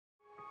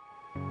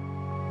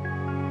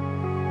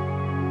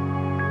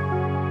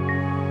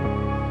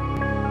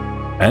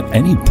At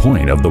any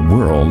point of the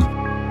world,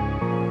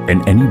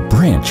 in any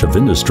branch of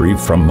industry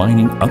from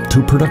mining up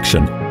to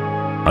production,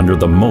 under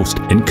the most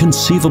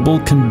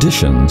inconceivable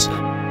conditions,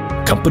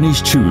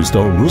 companies choose the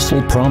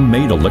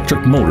Ruselprom-made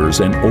electric motors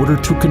in order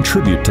to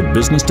contribute to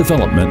business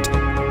development,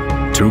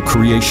 to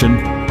creation,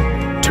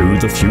 to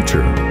the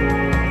future.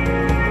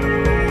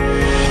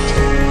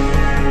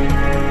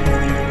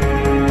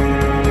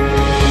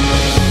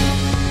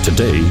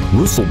 Today,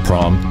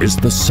 Ruselprom is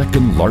the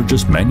second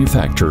largest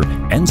manufacturer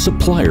and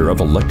supplier of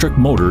electric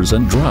motors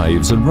and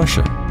drives in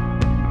Russia.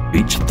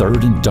 Each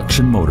third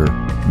induction motor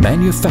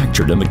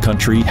manufactured in the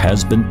country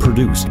has been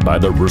produced by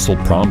the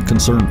Ruselprom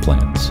concern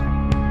plants.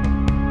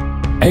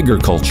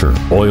 Agriculture,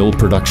 oil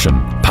production,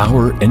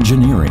 power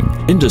engineering,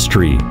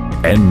 industry,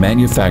 and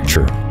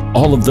manufacture,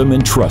 all of them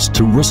entrust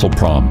to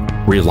Ruselprom.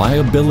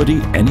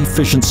 Reliability and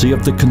efficiency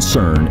of the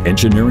concern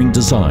engineering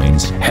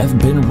designs have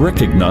been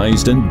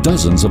recognized in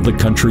dozens of the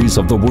countries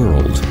of the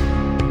world.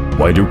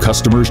 Why do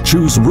customers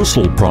choose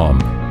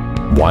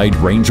Ruselprom? Wide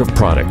range of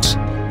products,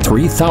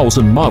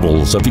 3,000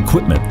 models of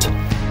equipment.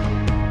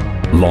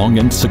 Long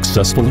and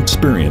successful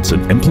experience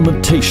in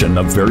implementation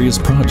of various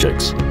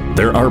projects.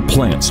 There are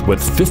plants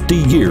with 50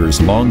 years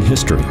long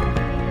history.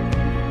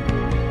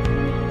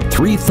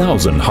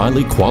 3,000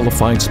 highly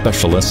qualified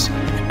specialists,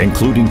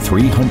 including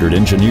 300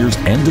 engineers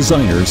and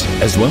designers,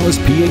 as well as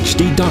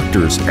PhD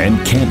doctors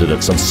and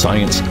candidates of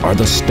science, are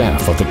the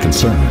staff of the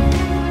concern.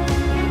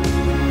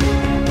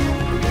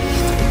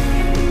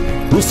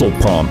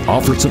 Ruselprom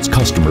offers its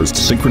customers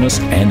synchronous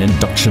and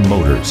induction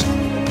motors,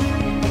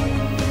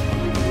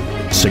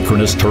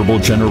 synchronous turbo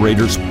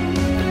generators,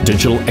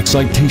 digital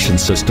excitation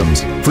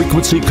systems,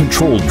 frequency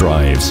controlled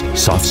drives,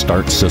 soft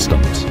start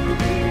systems.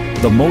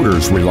 The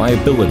motor's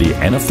reliability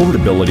and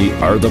affordability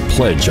are the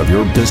pledge of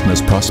your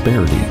business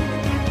prosperity.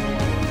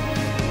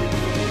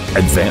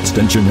 Advanced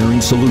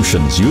engineering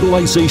solutions,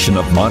 utilization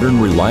of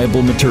modern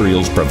reliable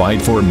materials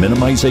provide for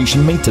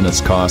minimization maintenance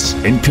costs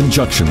in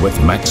conjunction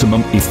with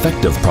maximum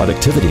effective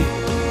productivity.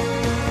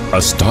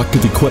 A stock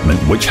of equipment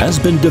which has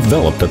been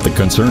developed at the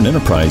concerned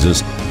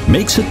enterprises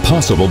makes it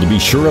possible to be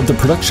sure of the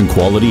production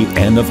quality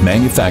and of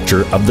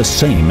manufacture of the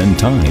same in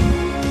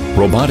time.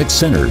 Robotic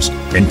centers,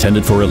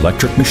 intended for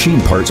electric machine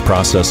parts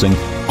processing,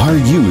 are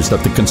used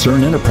at the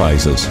concerned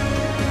enterprises.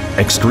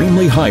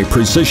 Extremely high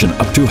precision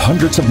up to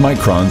hundreds of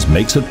microns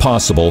makes it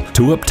possible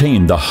to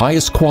obtain the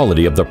highest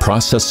quality of the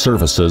process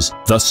services,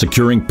 thus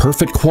securing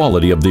perfect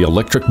quality of the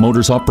electric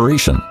motor's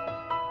operation.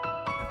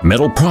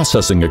 Metal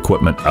processing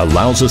equipment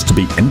allows us to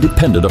be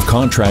independent of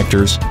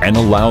contractors and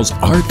allows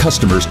our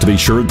customers to be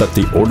sure that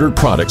the ordered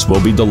products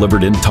will be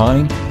delivered in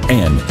time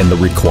and in the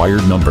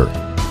required number.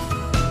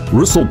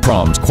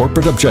 Ruselprom's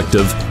corporate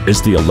objective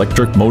is the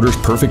electric motor's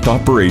perfect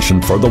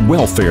operation for the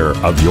welfare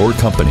of your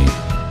company.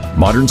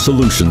 Modern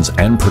solutions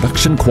and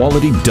production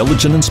quality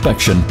diligent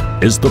inspection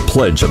is the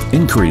pledge of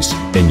increase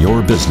in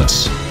your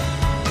business.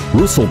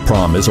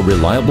 Ruselprom is a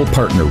reliable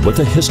partner with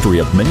a history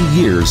of many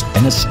years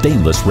and a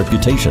stainless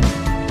reputation.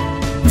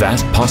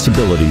 Vast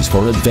possibilities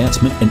for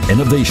advancement and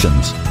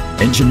innovations,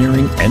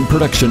 engineering and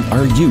production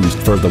are used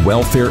for the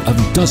welfare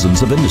of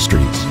dozens of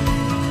industries.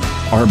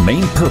 Our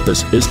main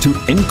purpose is to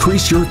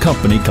increase your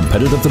company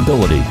competitive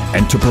ability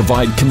and to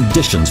provide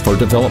conditions for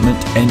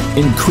development and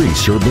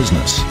increase your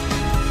business.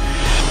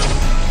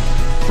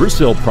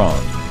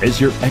 Ruselprom is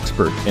your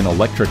expert in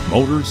electric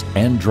motors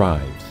and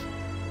drives.